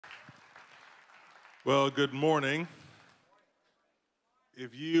Well, good morning.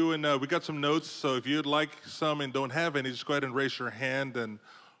 If you we got some notes, so if you'd like some and don't have any, just go ahead and raise your hand, and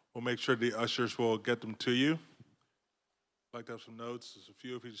we'll make sure the ushers will get them to you. I'd like to have some notes. There's a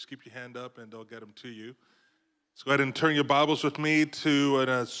few. If you just keep your hand up, and they'll get them to you. So go ahead and turn your Bibles with me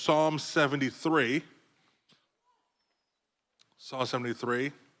to Psalm 73. Psalm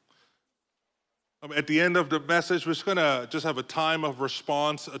 73. At the end of the message, we're just going to just have a time of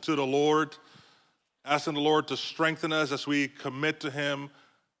response to the Lord, asking the Lord to strengthen us as we commit to Him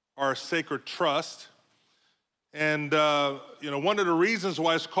our sacred trust. And, one of the reasons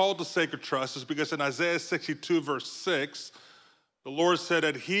why it's called the sacred trust is because in Isaiah 62, verse 6, the Lord said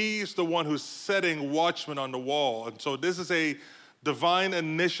that He's the one who's setting watchmen on the wall. And so this is a divine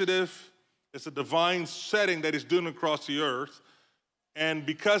initiative. It's a divine setting that He's doing across the earth. And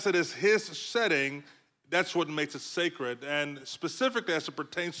because it is His setting, that's what makes it sacred. And specifically as it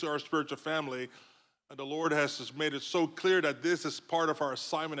pertains to our spiritual family, the Lord has just made it so clear that this is part of our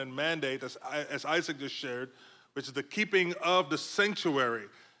assignment and mandate, as Isaac just shared, which is the keeping of the sanctuary.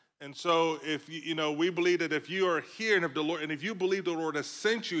 And so, if we believe that if you are here, and if you believe the Lord has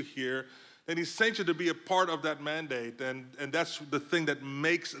sent you here, then He sent you to be a part of that mandate, and that's the thing that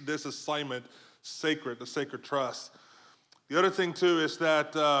makes this assignment sacred, the sacred trust. The other thing too is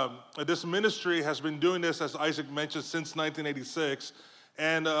that this ministry has been doing this, as Isaac mentioned, since 1986.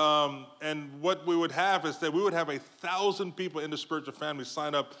 And what we would have is that we would have 1,000 people in the spiritual family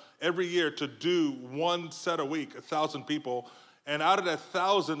sign up every year to do one set a week, 1,000 people. And out of that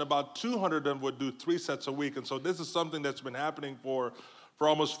 1,000, about 200 of them would do 3 sets a week. And so this is something that's been happening for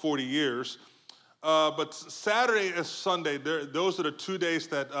almost 40 years. But Saturday and Sunday, those are the 2 days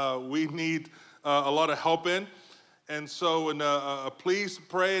that we need a lot of help in. And so please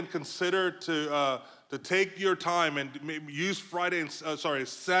pray and consider to take your time and maybe use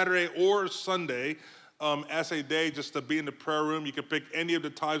Saturday or Sunday as a day just to be in the prayer room. You can pick any of the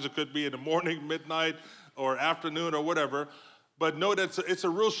times. It could be in the morning, midnight, or afternoon, or whatever. But know that it's a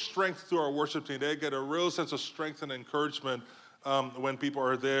real strength to our worship team. They get a real sense of strength and encouragement when people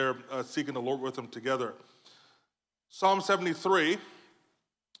are there seeking the Lord with them together. Psalm 73. I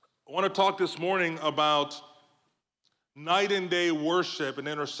want to talk this morning about night and day worship and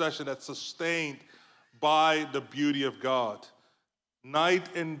intercession that's sustained by the beauty of God. Night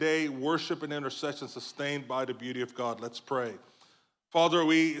and day worship and intercession sustained by the beauty of God. Let's pray. Father,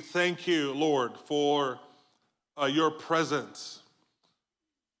 we thank you, Lord, for your presence.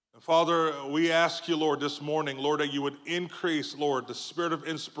 And Father, we ask you, Lord, this morning, Lord, that you would increase, Lord, the spirit of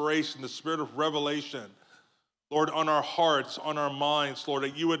inspiration, the spirit of revelation, Lord, on our hearts, on our minds, Lord,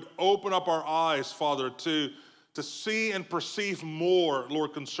 that you would open up our eyes, Father, to see and perceive more,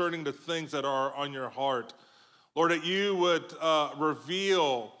 Lord, concerning the things that are on your heart. Lord, that you would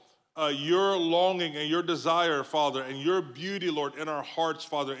reveal your longing and your desire, Father, and your beauty, Lord, in our hearts,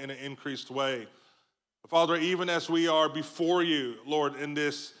 Father, in an increased way. Father, even as we are before you, Lord, in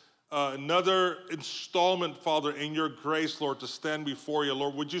this another installment, Father, in your grace, Lord, to stand before you,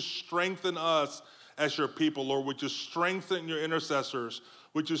 Lord, would you strengthen us as your people, Lord? Would you strengthen your intercessors?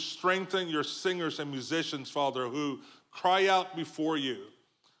 Would you strengthen your singers and musicians, Father, who cry out before you?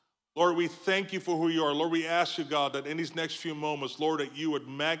 Lord, we thank you for who you are. Lord, we ask you, God, that in these next few moments, Lord, that you would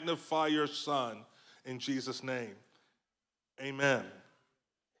magnify your Son in Jesus' name. Amen.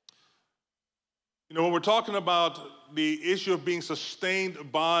 When we're talking about the issue of being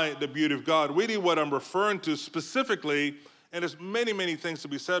sustained by the beauty of God, really what I'm referring to specifically, and there's many, many things to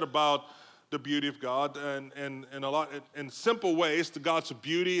be said about the beauty of God, and a lot in simple ways, God's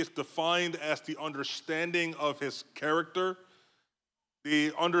beauty is defined as the understanding of His character,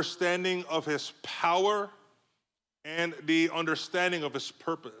 the understanding of His power, and the understanding of His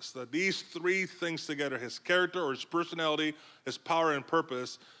purpose. That these 3 things together, His character or His personality, His power and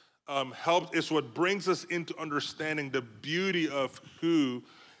purpose, is what brings us into understanding the beauty of who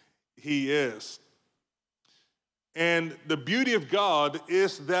He is. And the beauty of God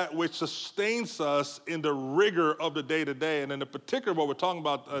is that which sustains us in the rigor of the day-to-day. And in particular, what we're talking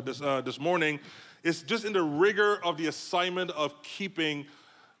about this morning is just in the rigor of the assignment of keeping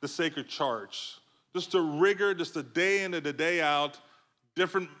the sacred charge. Just the rigor, just the day in and the day out,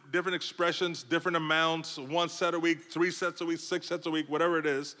 different expressions, different amounts, 1 set a week, 3 sets a week, 6 sets a week, whatever it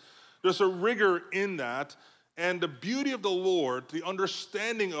is. There's a rigor in that. And the beauty of the Lord, the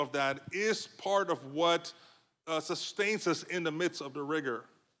understanding of that, is part of what sustains us in the midst of the rigor.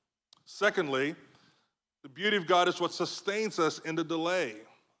 Secondly, the beauty of God is what sustains us in the delay.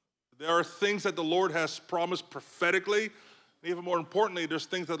 There are things that the Lord has promised prophetically, and even more importantly, there's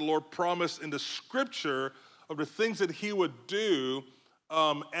things that the Lord promised in the scripture of the things that He would do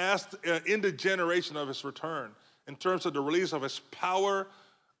in the generation of his return, in terms of the release of his power,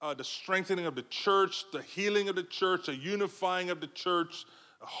 the strengthening of the church, the healing of the church, the unifying of the church,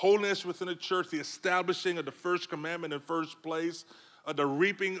 wholeness within the church, the establishing of the first commandment in first place, the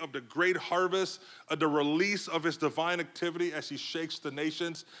reaping of the great harvest, the release of his divine activity as he shakes the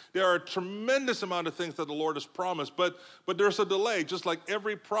nations. There are a tremendous amount of things that the Lord has promised, but there's a delay. Just like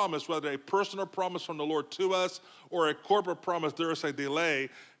every promise, whether a personal promise from the Lord to us or a corporate promise, there is a delay.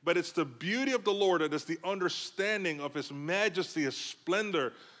 But it's the beauty of the Lord that is the understanding of his majesty, his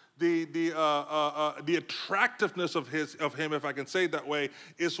splendor, the attractiveness of him, if I can say it that way,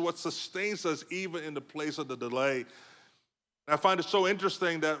 is what sustains us even in the place of the delay. I find it so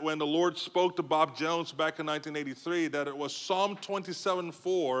interesting that when the Lord spoke to Bob Jones back in 1983, that it was Psalm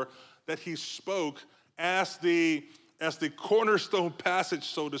 27:4 that he spoke as the cornerstone passage,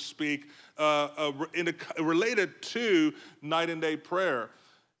 so to speak, related to night and day prayer.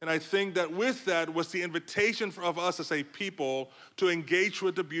 And I think that with that was the invitation of us as a people to engage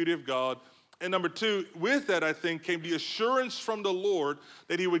with the beauty of God. And number two, with that, I think, came the assurance from the Lord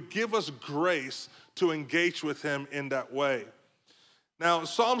that he would give us grace to engage with him in that way. Now,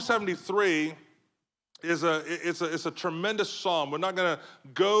 Psalm 73 is a tremendous psalm. We're not going to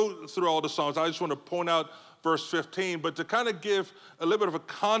go through all the psalms. I just want to point out verse 15. But to kind of give a little bit of a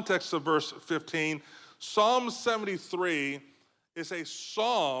context of verse 15, Psalm 73 is a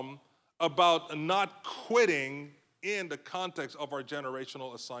psalm about not quitting in the context of our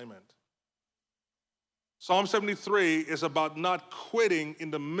generational assignment. Psalm 73 is about not quitting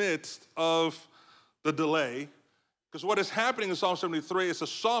in the midst of the delay, because what is happening in Psalm 73 is a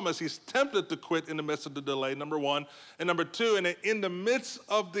psalmist, he's tempted to quit in the midst of the delay, number one. And number two, in the midst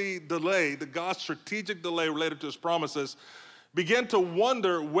of the delay, the God's strategic delay related to his promises, began to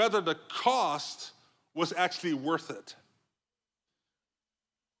wonder whether the cost was actually worth it.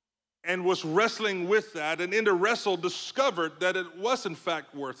 And was wrestling with that, and in the wrestle discovered that it was in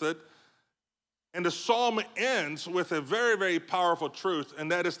fact worth it. And the psalm ends with a very, very powerful truth, and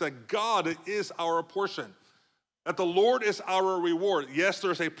that is that God is our portion, that the Lord is our reward. Yes,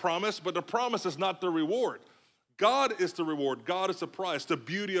 there's a promise, but the promise is not the reward. God is the reward. God is the prize, the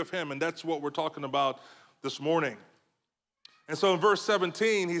beauty of him, and that's what we're talking about this morning. And so in verse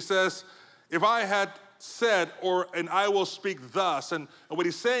 17, he says, if I had said, and I will speak thus. And what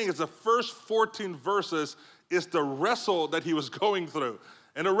he's saying is the first 14 verses is the wrestle that he was going through.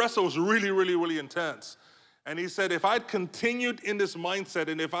 And the wrestle was really, really, really intense. And he said, if I'd continued in this mindset,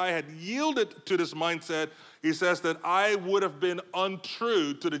 and if I had yielded to this mindset, he says that I would have been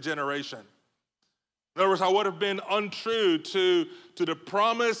untrue to the generation. In other words, I would have been untrue to the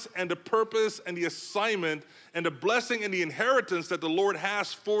promise and the purpose and the assignment and the blessing and the inheritance that the Lord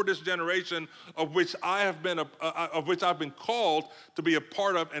has for this generation, of which I've been called to be a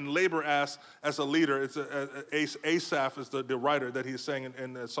part of and labor as a leader. It's Asaph is the writer that he's saying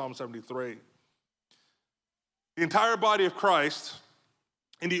in Psalm 73. The entire body of Christ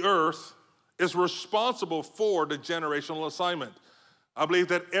in the earth is responsible for the generational assignment. I believe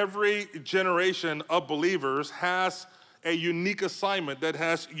that every generation of believers has a unique assignment that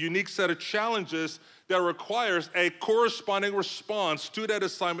has a unique set of challenges that requires a corresponding response to that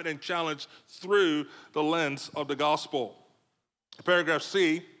assignment and challenge through the lens of the gospel. Paragraph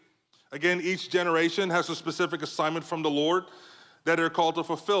C, again, each generation has a specific assignment from the Lord that they're called to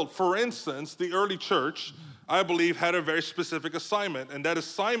fulfill. For instance, the early church, I believe, had a very specific assignment, and that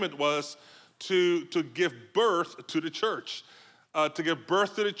assignment was to give birth to the church. To give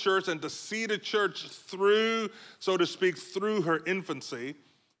birth to the church and to see the church through, so to speak, through her infancy.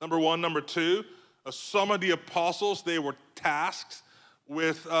 Number one. Number two, some of the apostles, they were tasked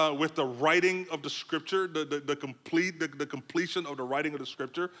with the writing of the scripture, the completion of the writing of the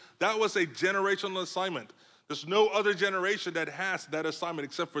scripture. That was a generational assignment. There's no other generation that has that assignment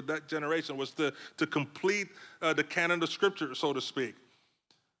except for that generation, was to complete the canon of scripture, so to speak.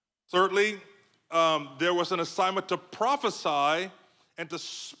 Thirdly, there was an assignment to prophesy and to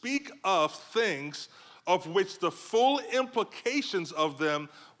speak of things of which the full implications of them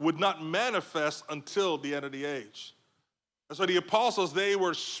would not manifest until the end of the age. And so the apostles, they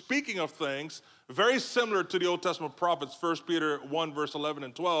were speaking of things very similar to the Old Testament prophets, 1 Peter 1, verse 11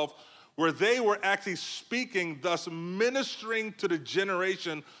 and 12, where they were actually speaking, thus ministering to the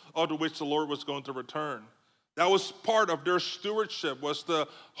generation of which the Lord was going to return. That was part of their stewardship, was to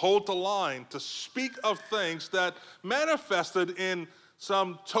hold the line, to speak of things that manifested in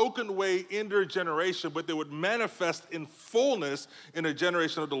some token way in their generation, but they would manifest in fullness in the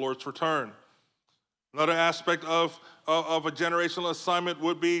generation of the Lord's return. Another aspect of a generational assignment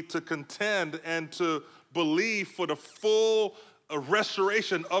would be to contend and to believe for the full a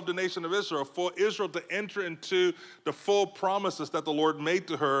restoration of the nation of Israel, for Israel to enter into the full promises that the Lord made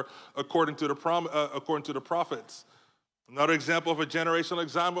to her according to the prophets. Another example of a generational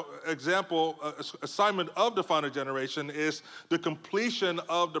assignment of the final generation is the completion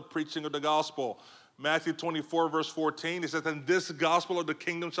of the preaching of the gospel. Matthew 24, verse 14, it says, "And this gospel of the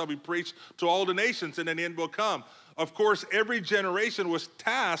kingdom shall be preached to all the nations, and then the end will come." Of course, every generation was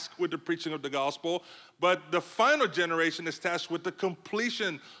tasked with the preaching of the gospel, but the final generation is tasked with the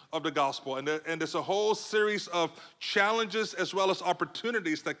completion of the gospel. And there's a whole series of challenges as well as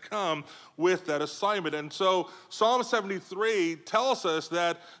opportunities that come with that assignment. And so Psalm 73 tells us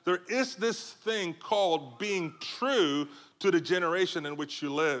that there is this thing called being true to the generation in which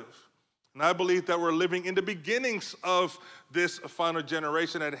you live. And I believe that we're living in the beginnings of this final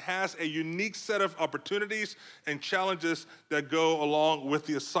generation that has a unique set of opportunities and challenges that go along with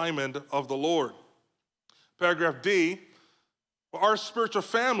the assignment of the Lord. Paragraph D, our spiritual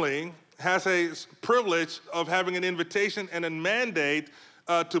family has a privilege of having an invitation and a mandate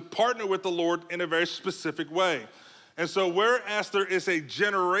to partner with the Lord in a very specific way. And so whereas there is a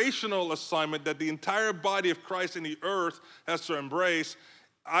generational assignment that the entire body of Christ in the earth has to embrace,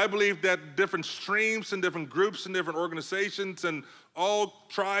 I believe that different streams and different groups and different organizations and all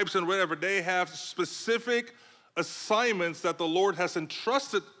tribes and whatever, they have specific assignments that the Lord has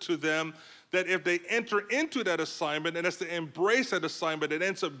entrusted to them, that if they enter into that assignment and as they embrace that assignment, it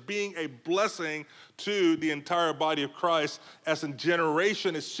ends up being a blessing to the entire body of Christ as a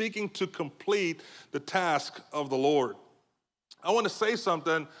generation is seeking to complete the task of the Lord. I want to say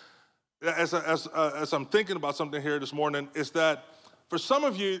something as I'm thinking about something here this morning, is that for some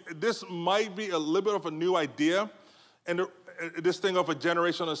of you, this might be a little bit of a new idea, and this thing of a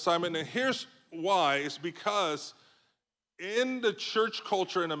generational assignment. And here's why. It's because in the church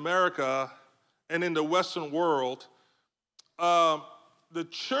culture in America and in the Western world, the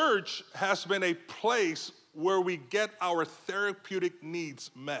church has been a place where we get our therapeutic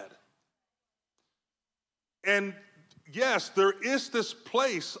needs met. And yes, there is this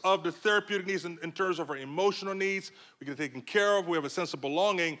place of the therapeutic needs in terms of our emotional needs. We get taken care of. We have a sense of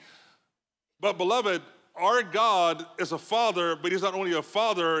belonging. But beloved, our God is a father, but he's not only a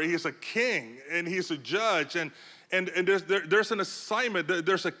father, he's a king, and he's a judge. And there's an assignment.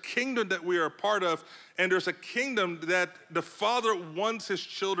 There's a kingdom that we are a part of, and there's a kingdom that the Father wants his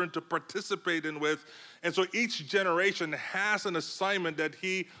children to participate in with. And so each generation has an assignment that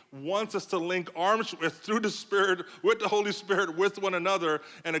he wants us to link arms with through the Spirit, with the Holy Spirit, with one another,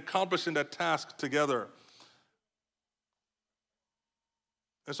 and accomplishing that task together.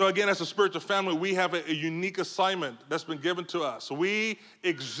 And so again, as a spiritual family, we have a unique assignment that's been given to us. We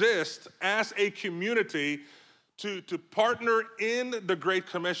exist as a community to partner in the Great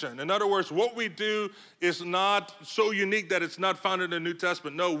Commission. In other words, what we do is not so unique that it's not found in the New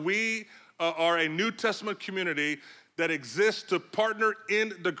Testament. No, we are a New Testament community that exists to partner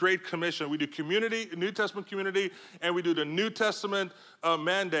in the Great Commission. We do community, New Testament community, and we do the New Testament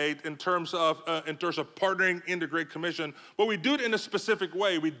mandate in terms of partnering in the Great Commission. But we do it in a specific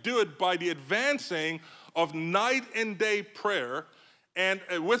way. We do it by the advancing of night and day prayer and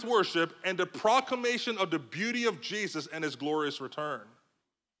with worship and the proclamation of the beauty of Jesus and his glorious return.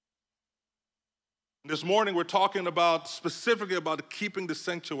 This morning we're talking about specifically about keeping the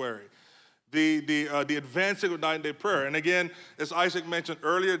sanctuary, the advancing of night and day prayer. And again, as Isaac mentioned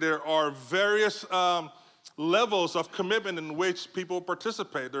earlier, there are various levels of commitment in which people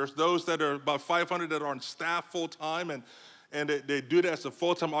participate. There's those that are about 500 that are on staff full-time, and they do that as a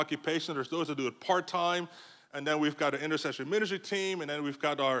full-time occupation. There's those that do it part-time. And then we've got an intercession ministry team, and then we've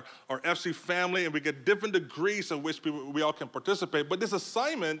got our FC family, and we get different degrees of which we all can participate. But this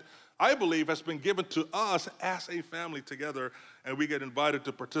assignment, I believe, has been given to us as a family together, and we get invited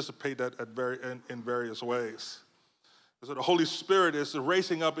to participate in various ways. So the Holy Spirit is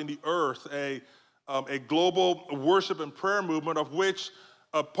raising up in the earth a global worship and prayer movement, of which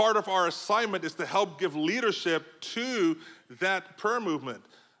a part of our assignment is to help give leadership to that prayer movement.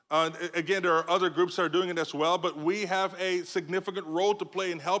 Again, there are other groups that are doing it as well, but we have a significant role to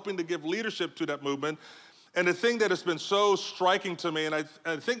play in helping to give leadership to that movement. And the thing that has been so striking to me, and I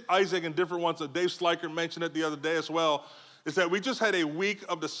think Isaac and different ones, Dave Sliker mentioned it the other day as well, is that we just had a week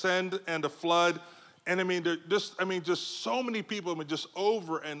of the send and the flood. And just so many people, just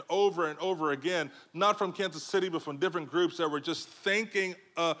over and over and over again, not from Kansas City, but from different groups that were just thanking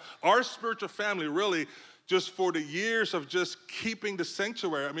our spiritual family, really, just for the years of just keeping the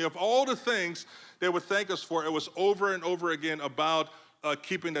sanctuary. I mean, of all the things they would thank us for, it was over and over again about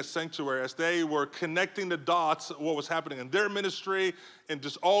keeping that sanctuary, as they were connecting the dots, what was happening in their ministry, and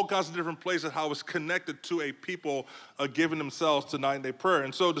just all kinds of different places, how it was connected to a people giving themselves to night-and-day prayer.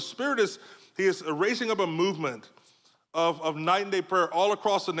 And so the Spirit is raising up a movement of night-and-day prayer all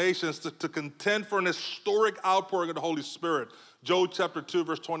across the nations to contend for an historic outpouring of the Holy Spirit. Joel chapter 2,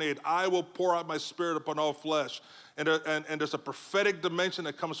 verse 28, I will pour out my Spirit upon all flesh. And there's a prophetic dimension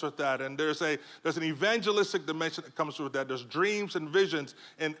that comes with that. And there's an evangelistic dimension that comes with that. There's dreams and visions.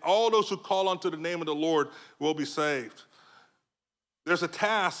 And all those who call unto the name of the Lord will be saved. There's a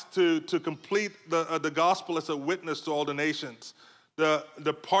task to complete the gospel as a witness to all the nations.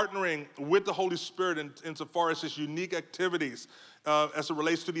 The partnering with the Holy Spirit insofar as his unique activities as it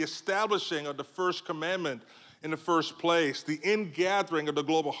relates to the establishing of the first commandment in the first place, the ingathering of the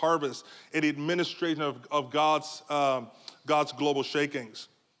global harvest, and the administration of God's global shakings.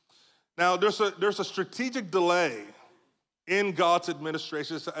 Now, there's a strategic delay in God's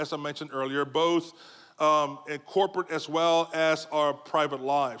administration, as I mentioned earlier, both in corporate as well as our private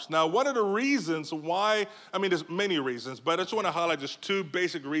lives. Now, one of the reasons why, there's many reasons, but I just want to highlight just two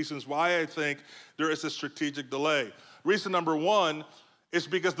basic reasons why I think there is a strategic delay. Reason number one is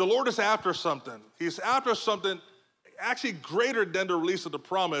because the Lord is after something. He's after something actually greater than the release of the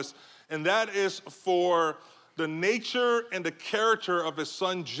promise, and that is for the nature and the character of his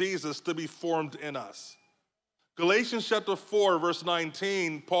son Jesus to be formed in us. Galatians chapter 4, verse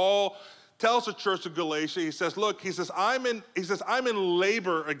 19, Paul tells the church of Galatia, he says, I'm in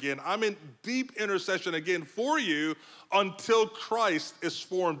labor again. I'm in deep intercession again for you until Christ is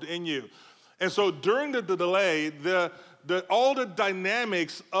formed in you. And so during the delay, all the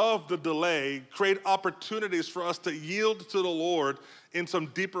dynamics of the delay create opportunities for us to yield to the Lord in some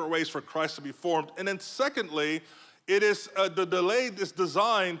deeper ways for Christ to be formed. And then secondly, the delay is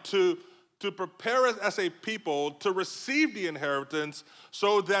designed to prepare us as a people to receive the inheritance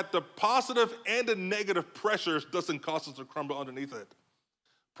so that the positive and the negative pressures doesn't cause us to crumble underneath it.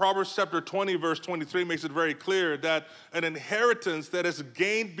 Proverbs chapter 20, verse 23 makes it very clear that an inheritance that is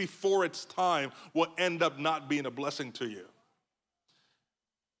gained before its time will end up not being a blessing to you.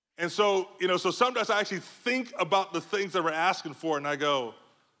 And so, so sometimes I actually think about the things that we're asking for and I go,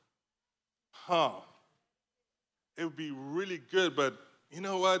 it would be really good, but you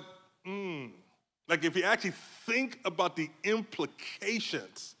know what? Like if you actually think about the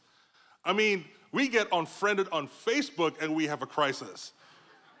implications, we get unfriended on Facebook and we have a crisis.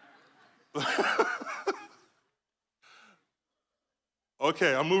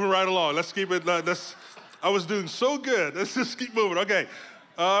 Okay, I'm moving right along. Let's keep it, I was doing so good. Let's just keep moving. Okay,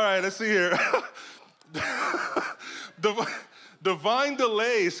 all right, let's see here. Divine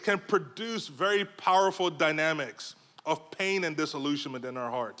delays can produce very powerful dynamics of pain and disillusionment in our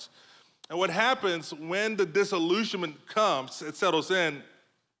hearts. And what happens when the disillusionment comes, it settles in,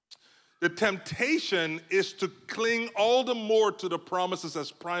 the temptation is to cling all the more to the promises as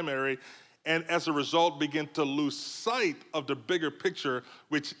primary, and as a result begin to lose sight of the bigger picture,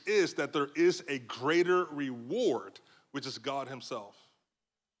 which is that there is a greater reward, which is God himself.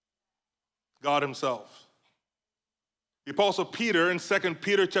 God himself. The Apostle Peter in 2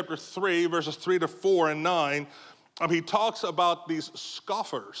 Peter chapter 3, verses 3 to 4 and 9, he talks about these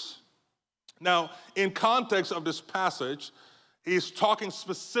scoffers. Now, in context of this passage, he's talking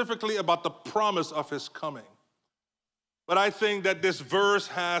specifically about the promise of his coming. But I think that this verse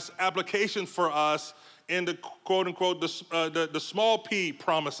has application for us in the quote-unquote, the small p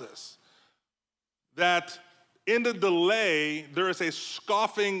promises. That in the delay, there is a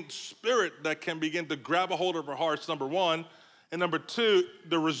scoffing spirit that can begin to grab a hold of our hearts, number one. And number two,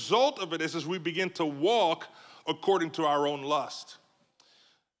 the result of it is we begin to walk according to our own lust.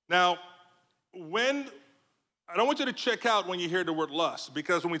 Now, I don't want you to check out when you hear the word lust,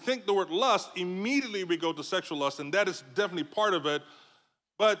 because when we think the word lust, immediately we go to sexual lust, and that is definitely part of it.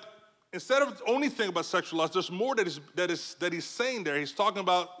 But instead of only thinking about sexual lust, there's more that he's saying there. He's talking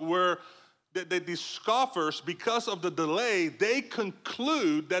about where these scoffers, because of the delay, they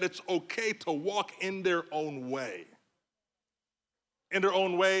conclude that it's okay to walk in their own way. In their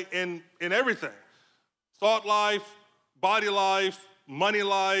own way in everything. Thought life, body life, money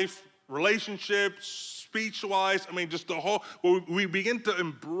life, relationships, speech-wise, just the whole, we begin to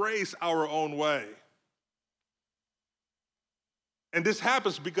embrace our own way. And this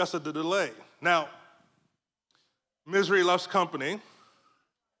happens because of the delay. Now, misery loves company.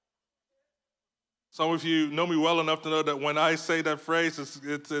 Some of you know me well enough to know that when I say that phrase,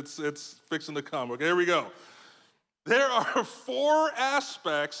 it's fixing to come. Okay, here we go. There are 4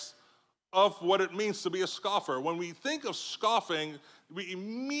 aspects of what it means to be a scoffer. When we think of scoffing, we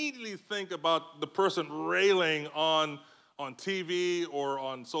immediately think about the person railing on on TV or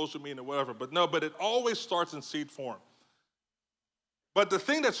on social media or whatever. But it always starts in seed form. But the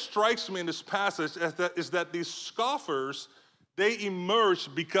thing that strikes me in this passage is that these scoffers, they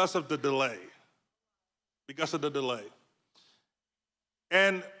emerge because of the delay. Because of the delay.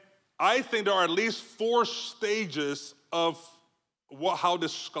 And I think there are at least 4 stages of how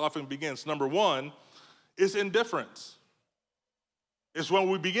this scoffing begins. Number 1 is indifference. It's when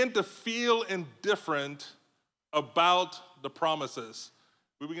we begin to feel indifferent about the promises.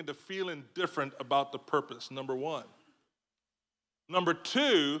 We begin to feel indifferent about the purpose, number 1. Number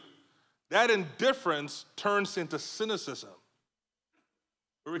 2, that indifference turns into cynicism,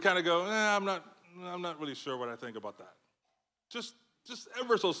 where we kind of go, I'm not really sure what I think about that. Just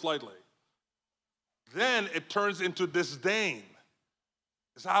ever so slightly. Then it turns into disdain.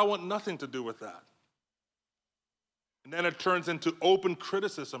 It's, I want nothing to do with that. And then it turns into open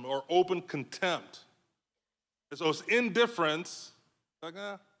criticism or open contempt. And so it's indifference, like,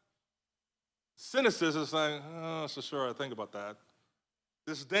 cynicism is like, so sure I think about that.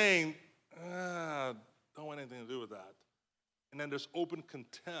 Disdain, don't want anything to do with that. And then there's open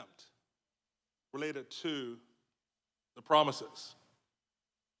contempt related to the promises.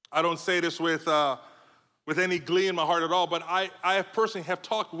 I don't say this with any glee in my heart at all, but I personally have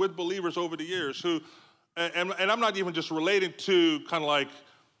talked with believers over the years who, and I'm not even just relating to kind of like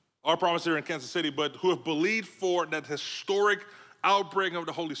our promise here in Kansas City, but who have believed for that historic outbreaking of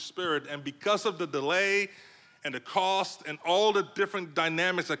the Holy Spirit, and because of the delay and the cost and all the different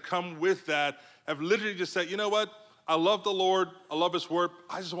dynamics that come with that, have literally just said, you know what? I love the Lord, I love His Word,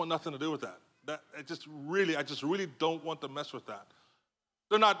 I just want nothing to do with that. I just really don't want to mess with that.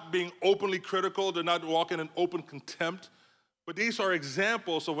 They're not being openly critical, they're not walking in open contempt, but these are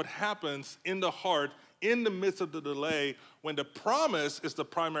examples of what happens in the heart in the midst of the delay when the promise is the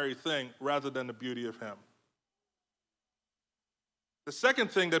primary thing rather than the beauty of Him. The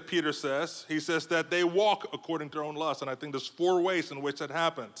second thing that Peter says, he says that they walk according to their own lust, and I think there's 4 ways in which that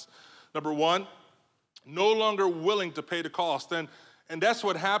happens. Number 1, no longer willing to pay the cost. And that's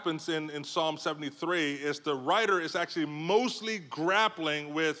what happens in Psalm 73, is the writer is actually mostly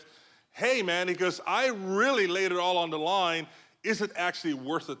grappling with, hey man, he goes, I really laid it all on the line. Is it actually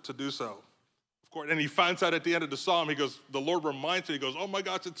worth it to do so? Of course, and he finds out at the end of the Psalm, he goes, the Lord reminds him, he goes, oh my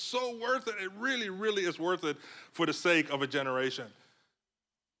gosh, it's so worth it. It really, really is worth it for the sake of a generation.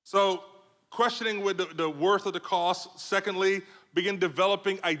 So questioning with the worth of the cost. Secondly, begin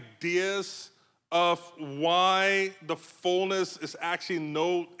developing ideas of why the fullness is actually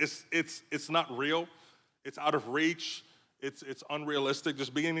it's not real. It's out of reach. It's unrealistic.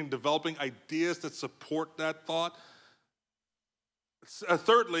 Just beginning developing ideas that support that thought.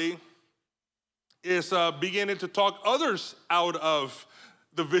 Thirdly, is beginning to talk others out of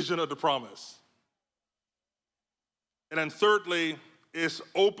the vision of the promise. And then thirdly, is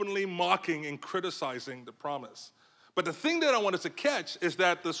openly mocking and criticizing the promise. But the thing that I wanted to catch is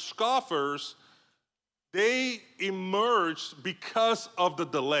that the scoffers, they emerged because of the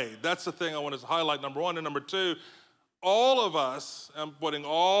delay. That's the thing I wanted to highlight, number 1. And number 2, all of us, I'm putting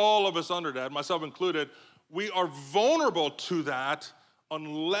all of us under that, myself included, we are vulnerable to that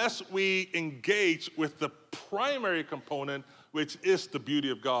unless we engage with the primary component, which is the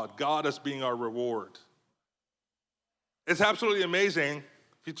beauty of God, God as being our reward. It's absolutely amazing.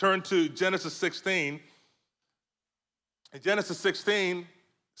 If you turn to Genesis 16, in Genesis 16,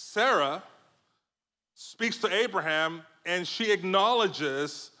 Sarah speaks to Abraham, and she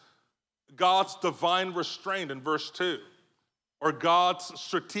acknowledges God's divine restraint in verse 2, or God's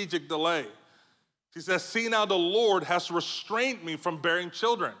strategic delay. She says, see now the Lord has restrained me from bearing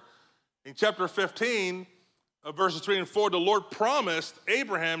children. In chapter 15, verses 3 and 4, the Lord promised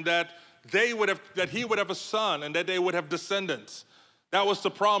Abraham that he would have a son and that they would have descendants. That was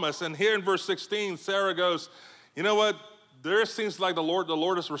the promise. And here in verse 16, Sarah goes, you know what? There seems like the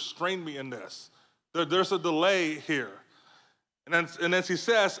Lord has restrained me in this. There's a delay here. And then she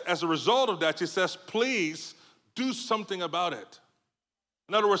says, as a result of that, she says, please do something about it.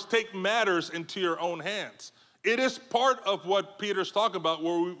 In other words, take matters into your own hands. It is part of what Peter's talking about,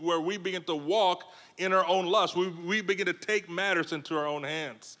 where we begin to walk in our own lust. We begin to take matters into our own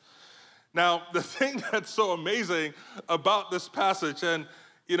hands. Now, the thing that's so amazing about this passage, and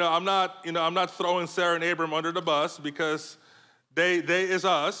I'm not throwing Sarah and Abram under the bus because they is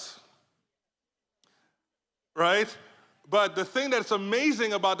us, right? But the thing that's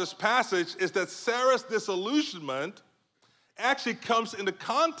amazing about this passage is that Sarah's disillusionment actually comes in the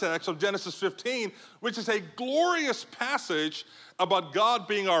context of Genesis 15, which is a glorious passage about God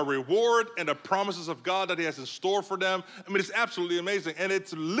being our reward and the promises of God that he has in store for them. I mean, it's absolutely amazing. And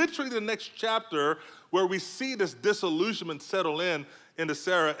it's literally the next chapter where we see this disillusionment settle in into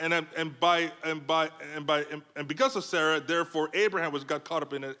Sarah. And because of Sarah, therefore, Abraham got caught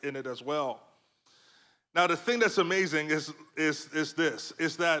up in it as well. Now, the thing that's amazing is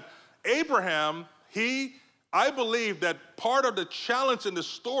that Abraham, I believe that part of the challenge in the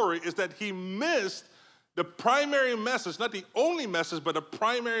story is that he missed the primary message, not the only message, but the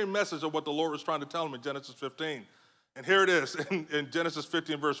primary message of what the Lord was trying to tell him in Genesis 15. And here it is in Genesis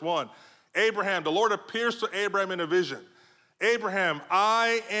 15, verse 1. Abraham, the Lord appears to Abraham in a vision. Abraham,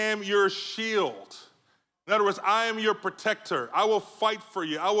 I am your shield. In other words, I am your protector. I will fight for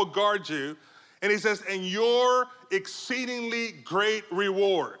you. I will guard you. And he says, and your exceedingly great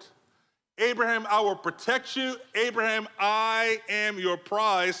reward. Abraham, I will protect you. Abraham, I am your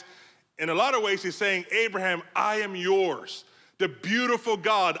prize. In a lot of ways, he's saying, Abraham, I am yours. The beautiful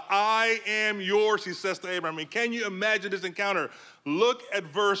God, I am yours, he says to Abraham. I mean, can you imagine this encounter? Look at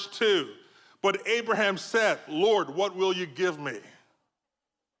verse 2. But Abraham said, Lord, what will you give me?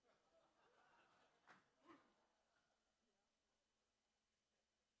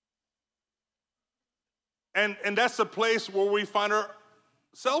 And that's the place where we find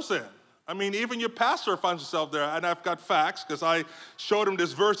ourselves in. I mean, even your pastor finds himself there. And I've got facts because I showed him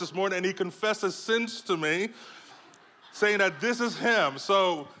this verse this morning and he confessed his sins to me, saying that this is him.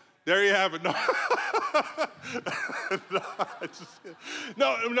 So there you have it.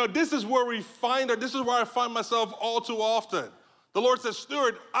 No, this is where we find her. This is where I find myself all too often. The Lord says,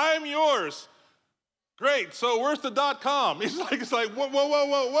 Stuart, I'm yours. Great, so where's the .com? It's like,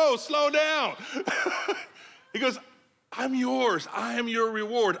 whoa, slow down. He goes, I'm yours. I am your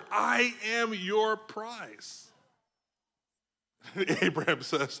reward. I am your prize. Abraham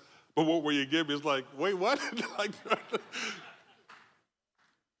says, but what will you give me? He's like, wait, what?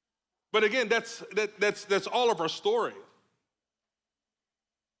 But again, that's all of our story.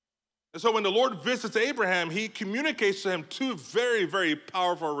 And so when the Lord visits Abraham, he communicates to him two very, very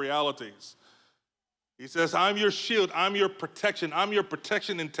powerful realities. He says, I'm your shield, I'm your protection. I'm your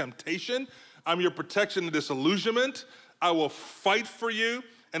protection in temptation. I'm your protection in disillusionment. I will fight for you.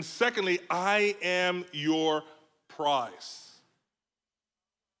 And secondly, I am your prize.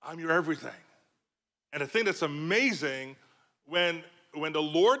 I'm your everything. And the thing that's amazing, when the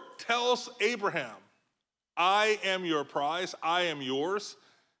Lord tells Abraham, I am your prize, I am yours,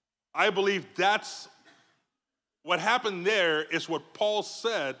 I believe that's what happened there is what Paul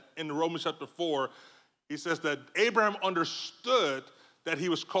said in Romans chapter 4. He says that Abraham understood that he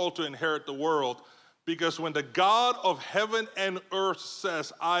was called to inherit the world, because when the God of heaven and earth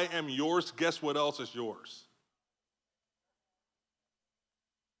says, I am yours, guess what else is yours?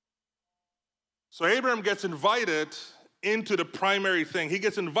 So Abraham gets invited into the primary thing. He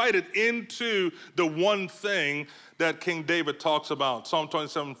gets invited into the one thing that King David talks about. Psalm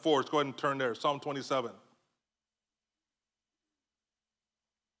 27:4. Let's go ahead and turn there. Psalm 27.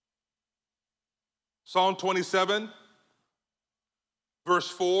 Psalm 27, verse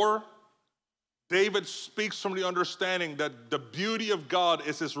 4. David speaks from the understanding that the beauty of God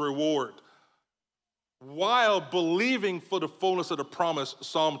is his reward, while believing for the fullness of the promise,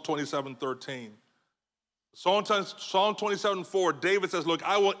 Psalm 27:13. Psalm 27:4, David says, look,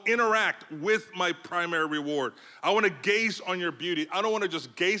 I will interact with my primary reward. I want to gaze on your beauty. I don't want to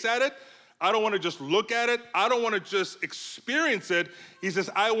just gaze at it. I don't want to just look at it. I don't want to just experience it. He says,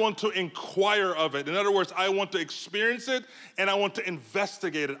 I want to inquire of it. In other words, I want to experience it and I want to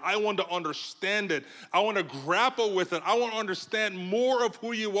investigate it. I want to understand it. I want to grapple with it. I want to understand more of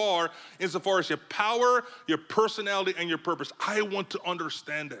who you are insofar as your power, your personality, and your purpose. I want to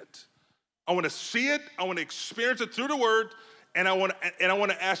understand it. I want to see it. I want to experience it through the word. And I want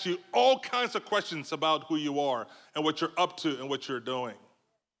to ask you all kinds of questions about who you are and what you're up to and what you're doing.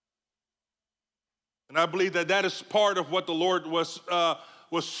 And I believe that is part of what the Lord was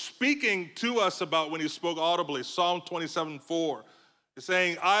speaking to us about when he spoke audibly. Psalm 27:4. He's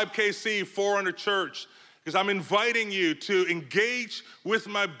saying, IHOPKC 400 Church, because I'm inviting you to engage with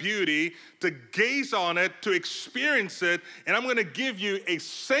my beauty, to gaze on it, to experience it, and I'm going to give you a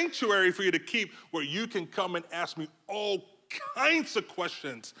sanctuary for you to keep where you can come and ask me all kinds of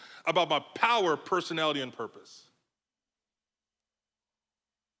questions about my power, personality, and purpose.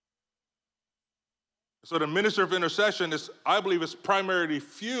 So the ministry of intercession is, I believe, is primarily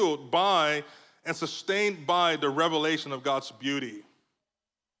fueled by and sustained by the revelation of God's beauty.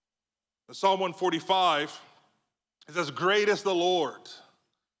 In Psalm 145, it says, great is the Lord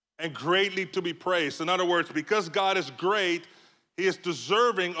and greatly to be praised. In other words, because God is great, he is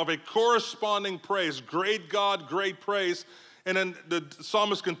deserving of a corresponding praise. Great God, great praise. And then the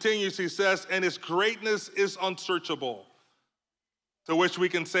psalmist continues, he says, and his greatness is unsearchable. To which we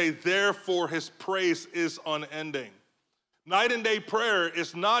can say, therefore his praise is unending. Night and day prayer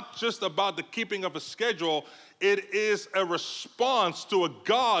is not just about the keeping of a schedule. It is a response to a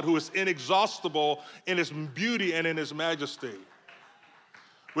God who is inexhaustible in his beauty and in his majesty.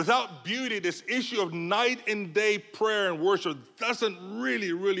 Without beauty, this issue of night and day prayer and worship doesn't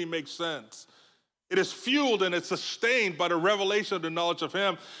really make sense. It is fueled and it's sustained by the revelation of the knowledge of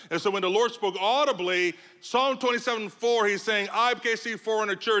him. And so when the Lord spoke audibly, Psalm 27:4, he's saying, IHOPKC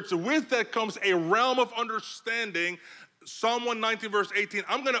 400 Church, with that comes a realm of understanding. Psalm 119 verse 18,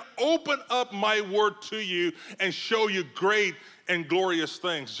 I'm gonna open up my word to you and show you great and glorious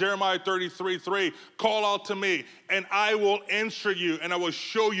things. Jeremiah 33:3, call out to me and I will answer you and I will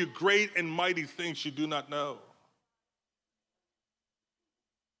show you great and mighty things you do not know.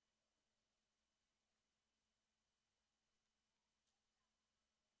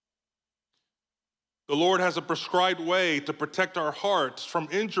 The Lord has a prescribed way to protect our hearts from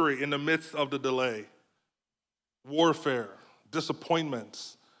injury in the midst of the delay. Warfare,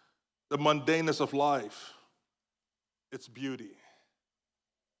 disappointments, the mundaneness of life, its beauty,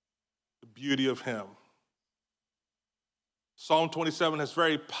 the beauty of him. Psalm 27 has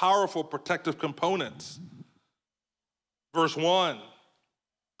very powerful protective components. Verse 1,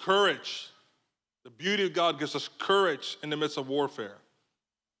 courage. The beauty of God gives us courage in the midst of warfare.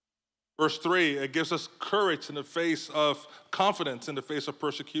 Verse 3, it gives us courage in the face of confidence, in the face of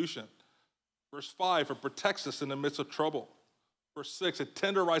persecution. Verse 5, it protects us in the midst of trouble. Verse 6, it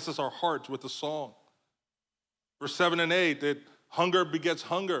tenderizes our hearts with a song. Verse 7 and 8, that hunger begets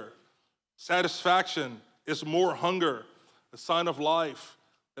hunger. Satisfaction is more hunger, a sign of life.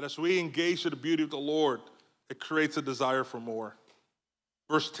 That as we engage in the beauty of the Lord, it creates a desire for more.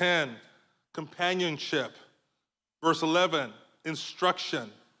 Verse 10, companionship. Verse 11,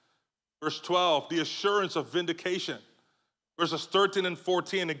 instruction. Verse 12, the assurance of vindication. Verses 13 and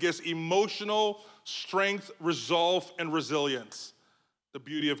 14, it gives emotional strength, resolve, and resilience. The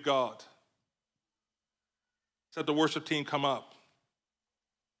beauty of God. Let the worship team come up.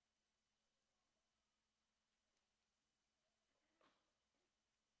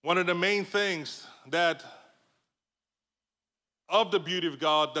 One of the main things that of the beauty of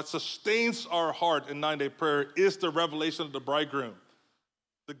God that sustains our heart in 9-day prayer is the revelation of the bridegroom,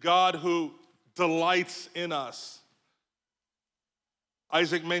 the God who delights in us.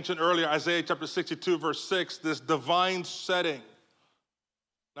 Isaac mentioned earlier, Isaiah chapter 62, verse 6, this divine setting.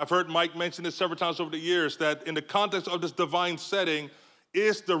 I've heard Mike mention this several times over the years, that in the context of this divine setting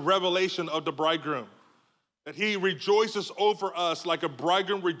is the revelation of the bridegroom. That he rejoices over us like a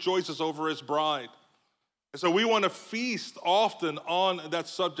bridegroom rejoices over his bride. And so we want to feast often on that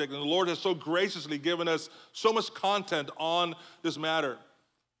subject. And the Lord has so graciously given us so much content on this matter.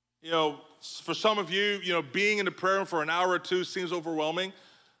 You know, for some of you, being in the prayer room for an hour or two seems overwhelming.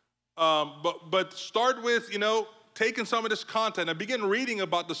 But start with, taking some of this content and begin reading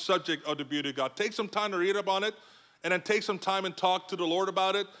about the subject of the beauty of God. Take some time to read up on it, and then take some time and talk to the Lord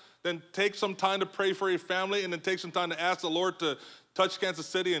about it. Then take some time to pray for your family, and then take some time to ask the Lord to touch Kansas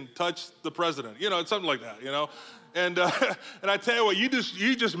City and touch the president. It's something like that, And and I tell you what,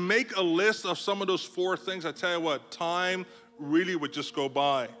 you just make a list of some of those 4 things. I tell you what, time really would just go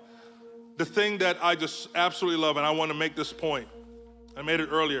by. The thing that I just absolutely love, and I want to make this point, I made it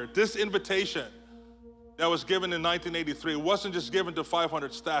earlier, this invitation that was given in 1983 wasn't just given to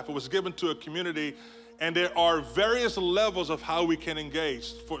 500 staff, it was given to a community, and there are various levels of how we can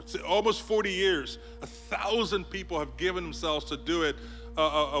engage. For almost 40 years, 1,000 people have given themselves to do it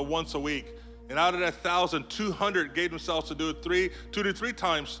once a week. And out of that 1,000, 200 gave themselves to do it 2 to 3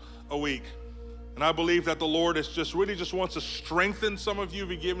 times a week. And I believe that the Lord is just wants to strengthen some of you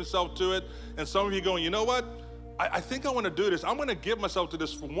who give yourself to it. And some of you going, you know what? I think I want to do this. I'm going to give myself to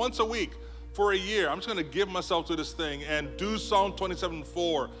this for once a week for a year. I'm just going to give myself to this thing and do Psalm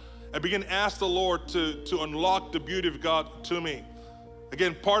 27:4 and begin to ask the Lord to unlock the beauty of God to me.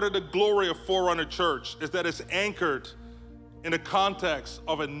 Again, part of the glory of Forerunner Church is that it's anchored in the context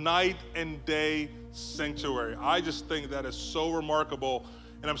of a night and day sanctuary. I just think that is so remarkable.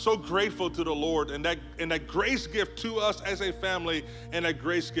 And I'm so grateful to the Lord and that grace gift to us as a family and that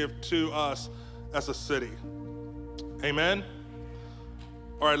grace gift to us as a city. Amen?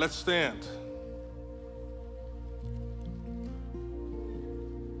 All right, let's stand.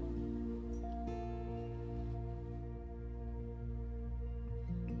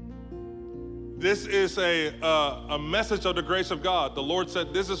 This is a message of the grace of God. The Lord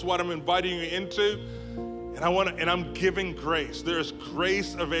said, this is what I'm inviting you into, and I'm giving grace. There is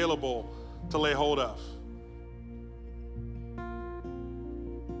grace available to lay hold of.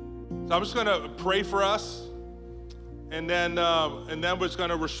 So I'm just gonna pray for us, and then we're just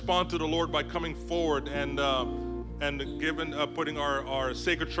gonna respond to the Lord by coming forward and putting our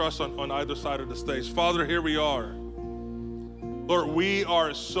sacred trust on either side of the stage. Father, here we are. Lord, we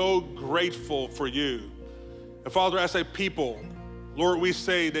are so grateful for you. And Father, as a people, Lord, we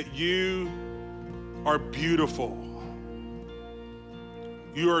say that you are beautiful.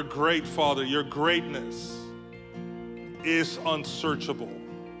 You are great, Father. Your greatness is unsearchable.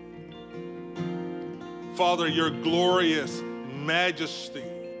 Father, your glorious majesty,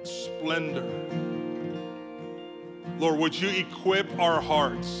 splendor. Lord, would you equip our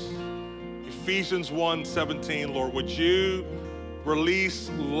hearts? Ephesians 1:17, Lord, would you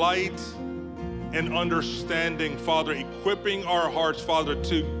release light and understanding, Father, equipping our hearts, Father,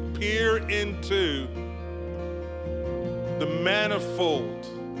 to peer into the manifold,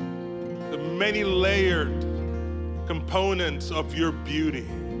 the many-layered components of your beauty.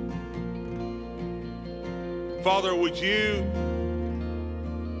 Father, would you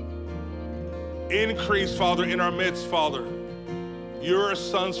increase, Father, in our midst, Father, your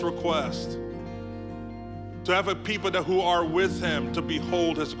Son's request to have a people who are with him to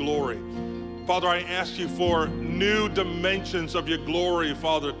behold his glory. Father, I ask you for new dimensions of your glory,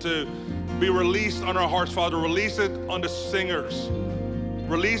 Father, to be released on our hearts, Father. Release it on the singers.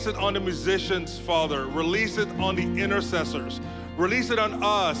 Release it on the musicians, Father. Release it on the intercessors. Release it on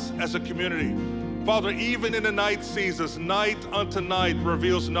us as a community. Father, even in the night seasons, night unto night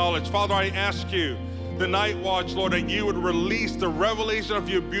reveals knowledge. Father, I ask you, the night watch, Lord, that you would release the revelation of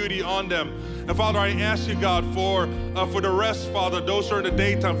your beauty on them. And Father, I ask you, God, for the rest, Father, those who are in the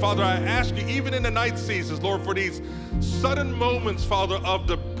daytime. Father, I ask you, even in the night seasons, Lord, for these sudden moments, Father, of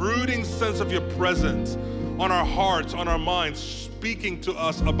the brooding sense of your presence on our hearts, on our minds, speaking to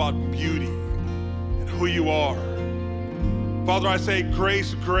us about beauty and who you are. Father, I say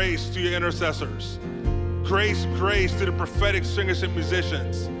grace, grace to your intercessors. Grace, grace to the prophetic singers and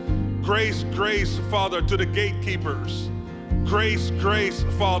musicians. Grace, grace, Father, to the gatekeepers. Grace, grace,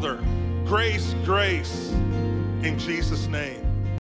 Father. Grace, grace, in Jesus' name.